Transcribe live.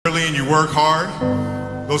and you work hard,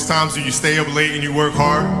 those times when you stay up late and you work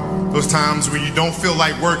hard, those times when you don't feel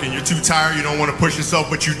like working, you're too tired, you don't want to push yourself,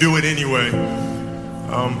 but you do it anyway.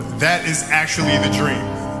 That is actually the dream.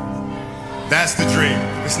 That's the dream.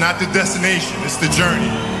 It's not the destination, it's the journey.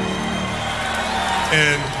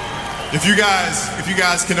 And if you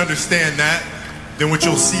guys can understand that, then what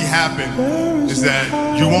you'll see happen is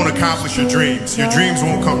that you won't accomplish your dreams. Your dreams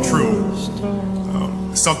won't come true.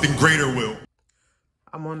 Something greater will.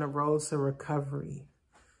 I'm on the road to recovery.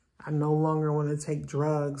 I no longer want to take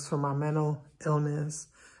drugs for my mental illness.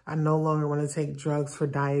 I no longer want to take drugs for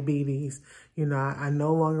diabetes. You know, I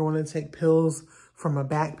no longer want to take pills for my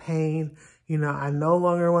back pain. You know, I no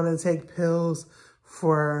longer want to take pills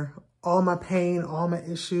for all my pain, all my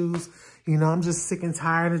issues. You know, I'm just sick and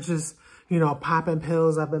tired of just, you know, popping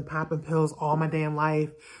pills. I've been popping pills all my damn life.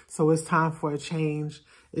 So it's time for a change.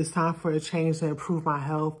 It's time for a change to improve my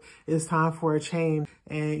health. It's time for a change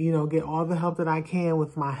and, you know, get all the help that I can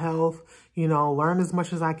with my health, you know, learn as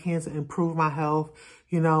much as I can to improve my health,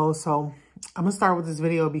 you know. So I'm going to start with this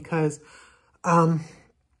video because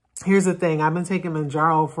here's the thing. I've been taking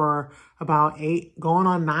Manjaro for about 8, going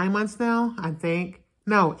on 9 months now, I think.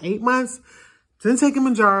 No, 8 months. Been taking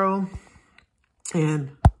Manjaro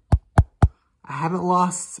and I haven't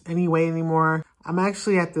lost any weight anymore. I'm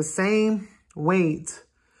actually at the same weight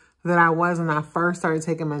that I was when I first started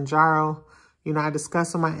taking Manjaro. You know, I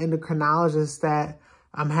discussed with my endocrinologist that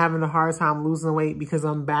I'm having a hard time losing weight because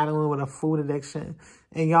I'm battling with a food addiction.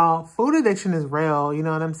 And y'all, food addiction is real. You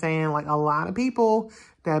know what I'm saying? Like a lot of people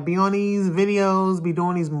that be on these videos, be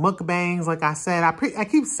doing these mukbangs. Like I said, I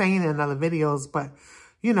keep saying it in other videos, but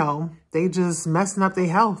you know, they just messing up their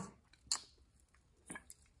health.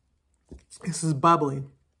 This is bubbly.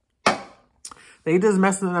 They just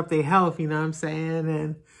messing up their health, you know what I'm saying?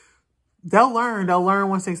 And they'll learn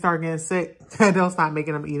once they start getting sick. They'll stop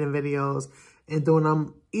making them eating videos and doing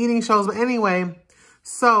them eating shows. But anyway,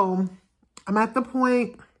 so I'm at the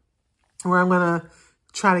point where I'm going to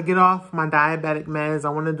try to get off my diabetic meds. I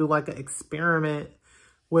want to do like an experiment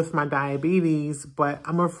with my diabetes, but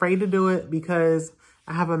I'm afraid to do it because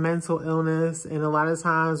I have a mental illness. And a lot of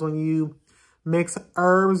times when you mix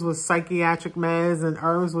herbs with psychiatric meds and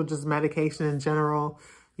herbs with just medication in general,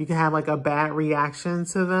 you can have like a bad reaction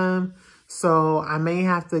to them. So I may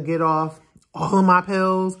have to get off all of my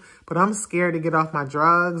pills, but I'm scared to get off my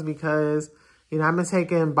drugs because, you know, I've been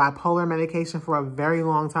taking bipolar medication for a very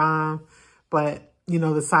long time, but, you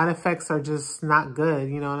know, the side effects are just not good.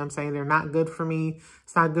 You know what I'm saying? They're not good for me.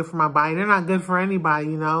 It's not good for my body. They're not good for anybody,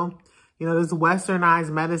 you know? You know, this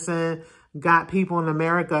westernized medicine got people in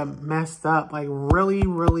America messed up, like really,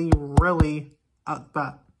 really, really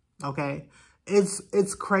up, okay?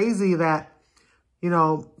 It's crazy that, you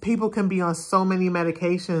know, people can be on so many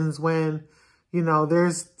medications when, you know,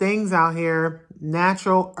 there's things out here,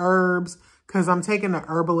 natural herbs, because I'm taking the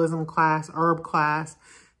herbalism class, herb class,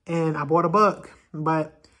 and I bought a book,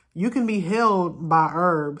 but you can be healed by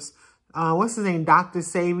herbs. What's his name? Dr.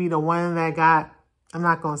 Sebi, the one that got, I'm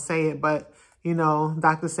not going to say it, but you know,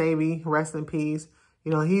 Dr. Sebi, rest in peace.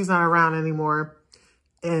 You know, he's not around anymore.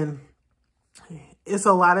 And it's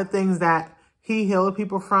a lot of things that he healed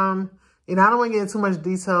people from. And I don't want to get into too much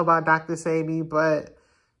detail about Dr. Sebi, but,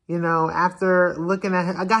 you know, after looking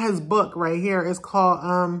at, I got his book right here. It's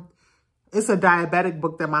called, it's a diabetic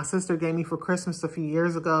book that my sister gave me for Christmas a few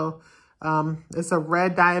years ago. It's a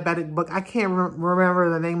red diabetic book. I can't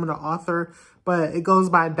remember the name of the author, but it goes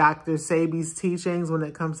by Dr. Sebi's teachings when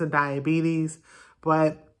it comes to diabetes.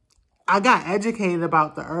 But I got educated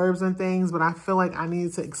about the herbs and things, but I feel like I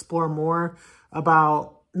need to explore more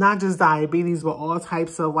about not just diabetes, but all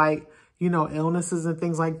types of like, you know, illnesses and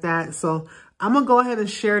things like that. So I'm going to go ahead and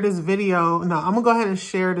share this video. No, I'm going to go ahead and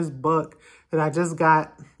share this book that I just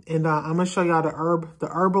got. And I'm going to show y'all the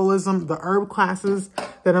herbalism, the herb classes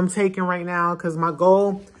that I'm taking right now. Because my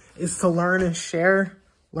goal is to learn and share.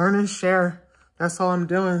 That's all I'm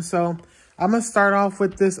doing. So I'm going to start off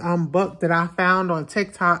with this book that I found on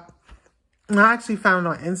TikTok. And I actually found it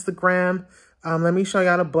on Instagram. Let me show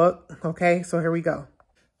y'all the book. Okay, so here we go.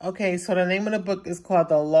 Okay, so the name of the book is called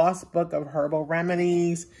The Lost Book of Herbal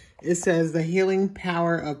Remedies. It says The Healing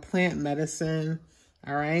Power of Plant Medicine.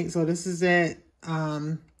 All right, so this is it.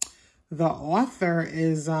 The author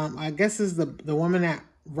is, I guess is the woman that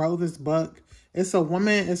wrote this book. It's a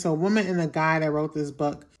woman and a guy that wrote this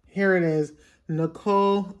book. Here it is.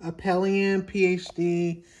 Nicole Appelian,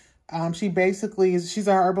 Ph.D. She's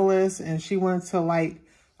a herbalist and she went to like,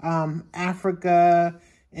 Africa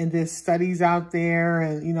and did studies out there.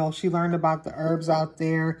 And, you know, she learned about the herbs out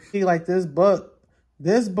there. She like this book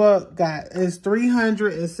got, it's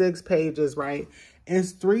 306 pages, right?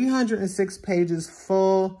 It's 306 pages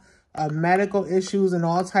full of medical issues and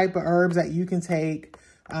all type of herbs that you can take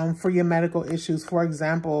for your medical issues. For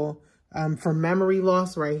example, for memory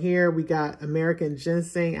loss right here, we got American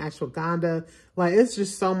ginseng, ashwagandha. Like, it's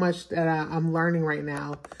just so much that I'm learning right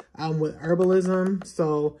now with herbalism.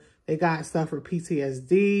 So they got stuff for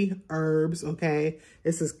PTSD, herbs, okay?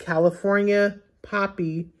 This is California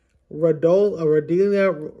poppy,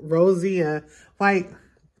 Rhodelia rosea. Like,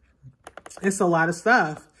 it's a lot of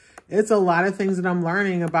stuff. It's a lot of things that I'm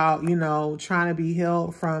learning about, you know, trying to be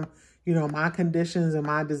healed from, you know, my conditions and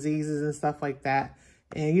my diseases and stuff like that.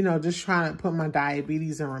 And, you know, just trying to put my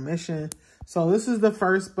diabetes in remission. So this is the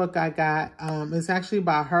first book I got. It's actually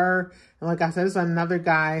by her. And like I said, it's another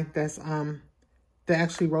guy that's that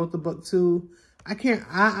actually wrote the book too. I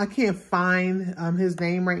can't find his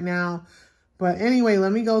name right now. But anyway,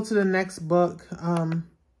 let me go to the next book.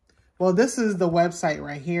 Well, this is the website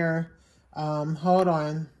right here. Hold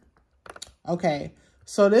on. Okay.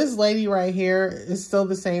 So this lady right here is still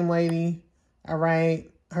the same lady. All right.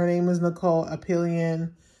 Her name is Nicole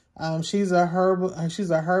Apelian. She's a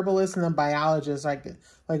herbalist and a biologist. Like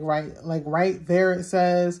right there it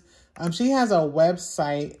says. She has a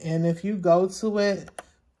website, and if you go to it,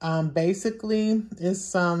 basically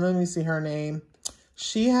it's let me see her name.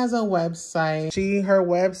 She has a website. Her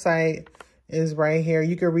website is right here.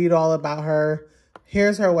 You can read all about her.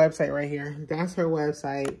 Here's her website right here. That's her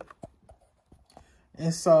website.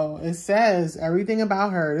 And so it says everything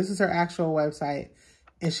about her. This is her actual website.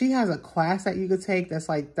 And she has a class that you could take that's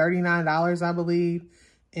like $39, I believe.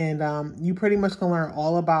 And you pretty much can learn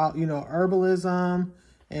all about, you know, herbalism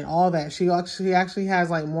and all that. She actually has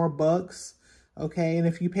like more books. Okay. And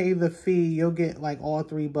if you pay the fee, you'll get like all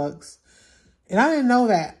 3 books. And I didn't know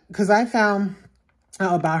that because I found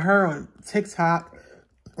out about her on TikTok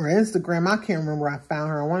or Instagram. I can't remember where I found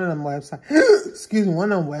her on one of them websites. Excuse me,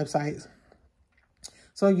 one of them websites.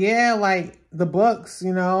 So yeah, like the books,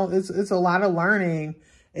 you know, it's a lot of learning.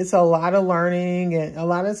 It's a lot of learning. And a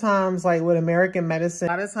lot of times, like with American medicine,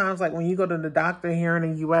 a lot of times, like when you go to the doctor here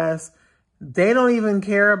in the U.S., they don't even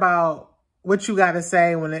care about what you got to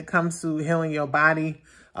say when it comes to healing your body.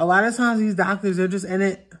 A lot of times these doctors, they're just in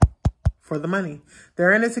it for the money.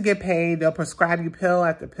 They're in it to get paid. They'll prescribe you pill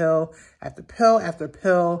after pill after pill after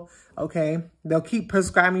pill. Okay. They'll keep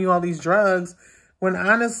prescribing you all these drugs when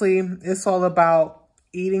honestly, it's all about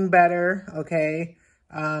eating better. Okay.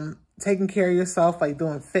 Taking care of yourself, like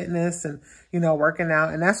doing fitness and, you know, working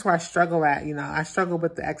out. And that's where I struggle at. You know, I struggle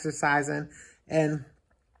with the exercising. And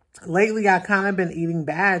lately I kind of been eating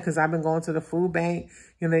bad because I've been going to the food bank.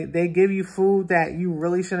 You know, they give you food that you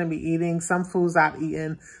really shouldn't be eating. Some foods I've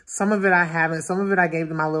eaten. Some of it I haven't. Some of it I gave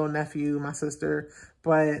to my little nephew, my sister.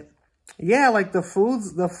 But yeah, like the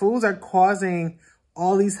foods are causing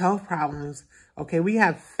all these health problems. Okay, we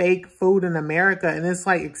have fake food in America and it's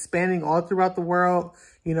like expanding all throughout the world.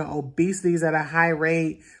 You know, obesity is at a high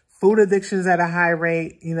rate. Food addictions at a high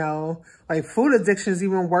rate. You know, like food addiction is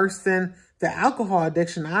even worse than the alcohol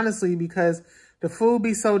addiction, honestly, because the food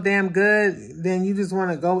be so damn good, then you just want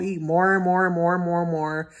to go eat more and more and more and more and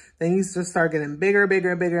more. Then you just start getting bigger,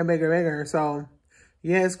 bigger, bigger, bigger, bigger. So,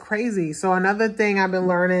 yeah, it's crazy. So another thing I've been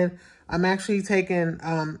learning, I'm actually taking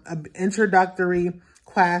an introductory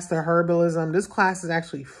class to herbalism. This class is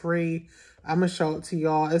actually free. I'm going to show it to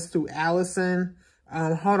y'all. It's through Allison.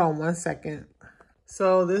 Hold on one second.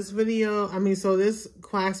 So this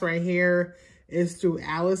class right here is through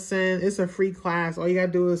Allison. It's a free class. All you got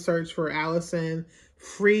to do is search for Allison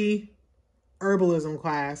free herbalism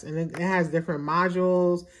class. And it has different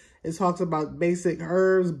modules. It talks about basic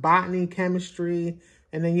herbs, botany, chemistry.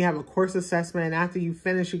 And then you have a course assessment. And after you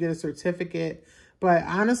finish, you get a certificate. But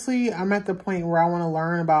honestly, I'm at the point where I want to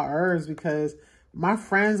learn about herbs because my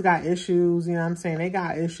friends got issues. You know what I'm saying? They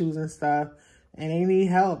got issues and stuff. And they need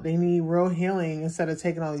help. They need real healing instead of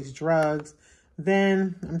taking all these drugs.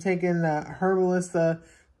 Then I'm taking the Herbalist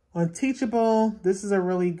on Teachable. This is a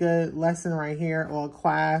really good lesson right here, or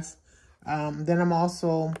class. Then I'm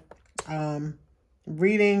also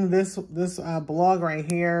reading this blog right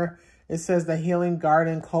here. It says The Healing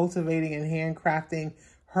Garden, Cultivating and Handcrafting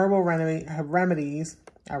Herbal Remedies.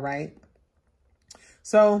 All right.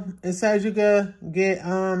 So it says you could get,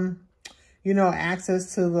 you know,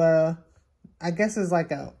 access to the, I guess it's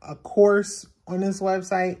like a course on this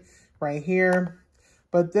website right here.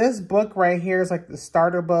 But this book right here is like the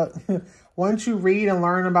starter book. Once you read and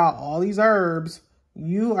learn about all these herbs,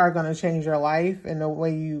 you are going to change your life and the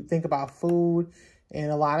way you think about food.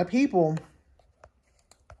 And a lot of people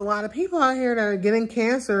out here that are getting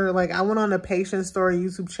cancer. Like I went on the Patient Story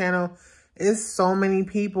YouTube channel. It's so many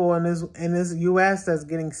people in this US that's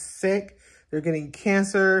getting sick, they're getting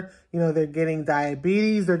cancer, you know, they're getting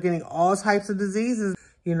diabetes, they're getting all types of diseases.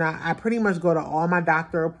 You know, I pretty much go to all my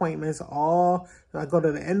doctor appointments, I go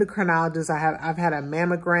to the endocrinologist. I've had a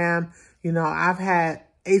mammogram, you know, I've had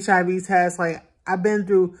HIV tests. Like, I've been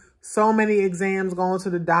through so many exams going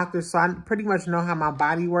to the doctor. So I pretty much know how my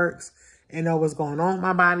body works and know what's going on with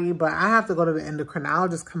my body. But I have to go to the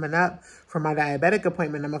endocrinologist coming up for my diabetic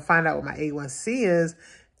appointment. I'm going to find out what my A1C is.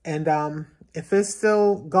 And if it's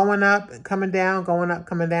still going up and coming down, going up,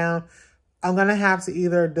 coming down, I'm going to have to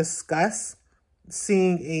either discuss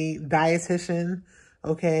seeing a dietitian,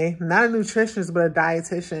 okay? Not a nutritionist, but a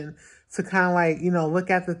dietitian to kind of like, you know, look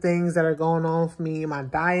at the things that are going on with me in my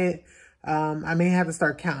diet. I may have to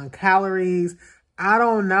start counting calories. I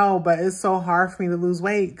don't know, but it's so hard for me to lose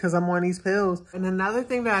weight because I'm on these pills. And another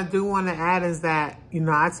thing that I do want to add is that, you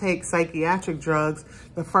know, I take psychiatric drugs.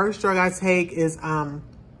 The first drug I take is,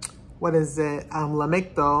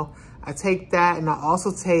 Lamictal. I take that, and I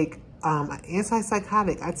also take an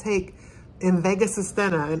antipsychotic. I take Invega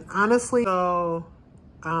Sustenna. And honestly, so,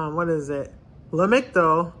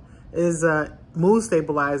 Lamictal is a mood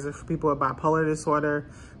stabilizer for people with bipolar disorder.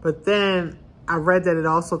 But then I read that it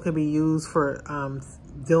also could be used for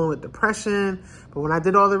dealing with depression. But when I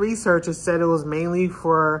did all the research, it said it was mainly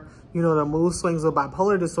for, you know, the mood swings with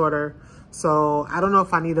bipolar disorder. So I don't know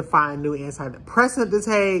if I need to find a new antidepressant to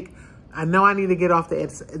take. I know I need to get off the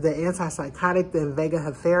antipsychotic, the Invega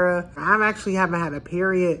Hafera. I actually haven't had a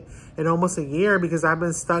period in almost a year because I've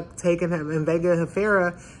been stuck taking Invega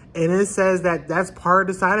Hafera. And it says that that's part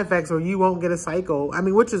of the side effects, or you won't get a cycle. I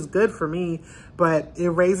mean, which is good for me, but it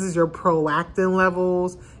raises your prolactin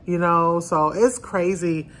levels, you know? So it's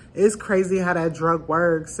crazy. It's crazy how that drug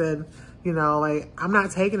works. And, you know, like, I'm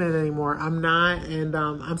not taking it anymore. I'm not. And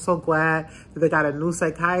I'm so glad that they got a new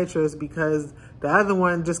psychiatrist, because the other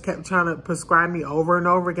one just kept trying to prescribe me over and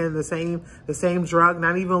over again the same drug,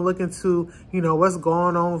 not even looking to, you know, what's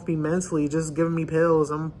going on with me mentally, just giving me pills.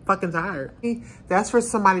 I'm fucking tired. That's for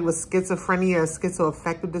somebody with schizophrenia,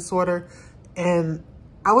 schizoaffective disorder. And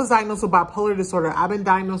I was diagnosed with bipolar disorder. I've been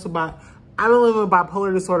living with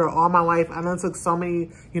bipolar disorder all my life. I done took so many,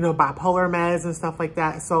 you know, bipolar meds and stuff like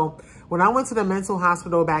that. So when I went to the mental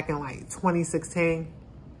hospital back in like 2016,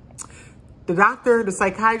 the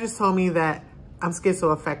psychiatrist told me that I'm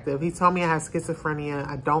schizoaffective. He told me I have schizophrenia.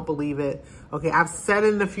 I don't believe it. Okay, I've said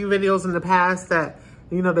in a few videos in the past that,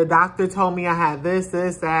 you know, the doctor told me I had this,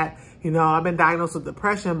 that. You know, I've been diagnosed with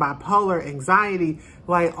depression, bipolar, anxiety.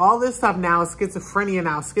 Like, all this stuff now is schizophrenia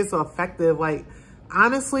now, schizoaffective. Like,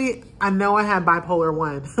 honestly, I know I have bipolar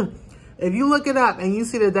 1. If you look it up and you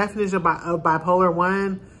see the definition of bipolar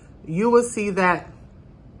 1, you will see that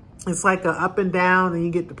it's like a up and down, and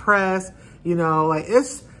you get depressed. You know, like,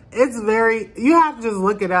 it's very, you have to just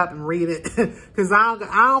look it up and read it, because I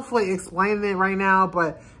don't feel like explaining it right now,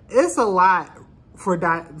 but it's a lot for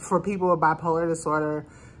people with bipolar disorder.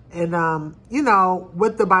 And, you know,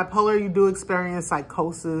 with the bipolar, you do experience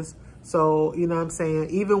psychosis. So, you know what I'm saying?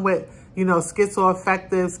 Even with, you know,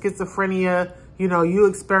 schizoaffective, schizophrenia, you know, you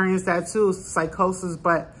experience that too, psychosis.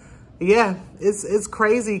 But yeah, it's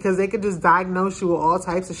crazy because they could just diagnose you with all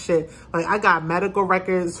types of shit. Like, I got medical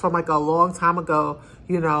records from like a long time ago,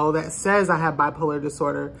 you know, that says I have bipolar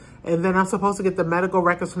disorder. And then I'm supposed to get the medical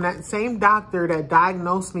records from that same doctor that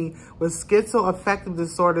diagnosed me with schizoaffective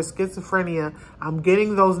disorder, schizophrenia. I'm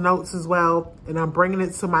getting those notes as well. And I'm bringing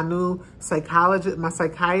it to my new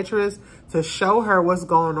psychiatrist to show her what's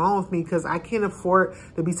going on with me, because I can't afford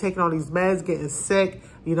to be taking all these meds, getting sick.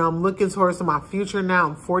 You know, I'm looking towards my future now.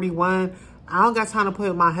 I'm 41. I don't got time to play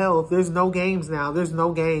with my health. There's no games now. There's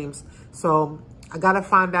no games. So I got to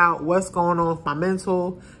find out what's going on with my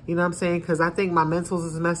mental, you know what I'm saying? Because I think my mental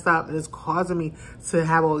is messed up, and it's causing me to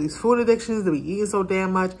have all these food addictions, to be eating so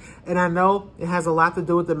damn much. And I know it has a lot to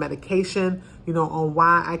do with the medication, you know, on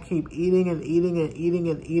why I keep eating and eating and eating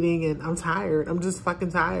and eating. And I'm tired. I'm just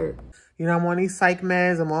fucking tired. You know, I'm on these psych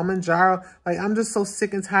meds. I'm on Manjaro. Like, I'm just so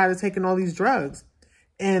sick and tired of taking all these drugs.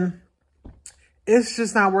 And it's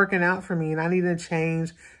just not working out for me. And I need to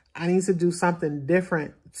change. I need to do something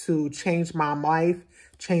different to change my life,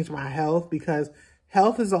 change my health, because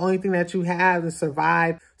health is the only thing that you have to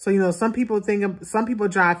survive. So, you know, some people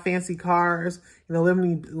drive fancy cars, you know, live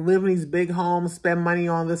in these big homes, spend money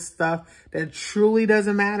on this stuff that truly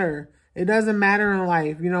doesn't matter. It doesn't matter in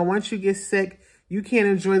life. You know, once you get sick, you can't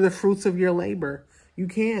enjoy the fruits of your labor. You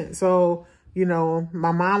can't. So, you know,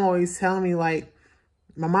 my mom always tell me, like,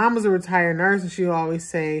 my mom was a retired nurse, and she would always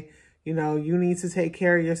say, you know, you need to take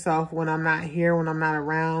care of yourself when I'm not here, when I'm not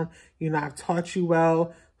around. You know, I've taught you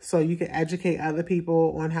well, so you can educate other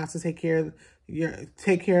people on how to take care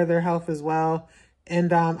of their health as well.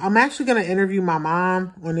 And I'm actually going to interview my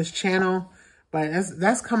mom on this channel, but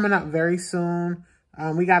that's coming up very soon.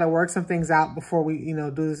 We got to work some things out before we, you know,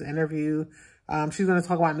 do this interview. She's going to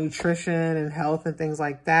talk about nutrition and health and things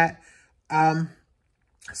like that.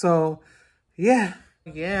 So, yeah.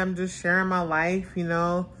 Yeah, I'm just sharing my life, you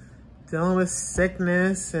know, dealing with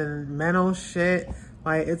sickness and mental shit.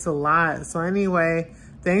 Like, it's a lot. So anyway,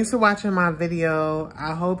 thanks for watching my video.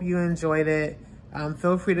 I hope you enjoyed it.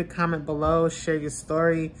 Feel free to comment below, share your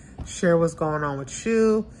story, share what's going on with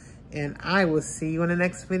you. And I will see you in the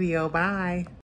next video. Bye.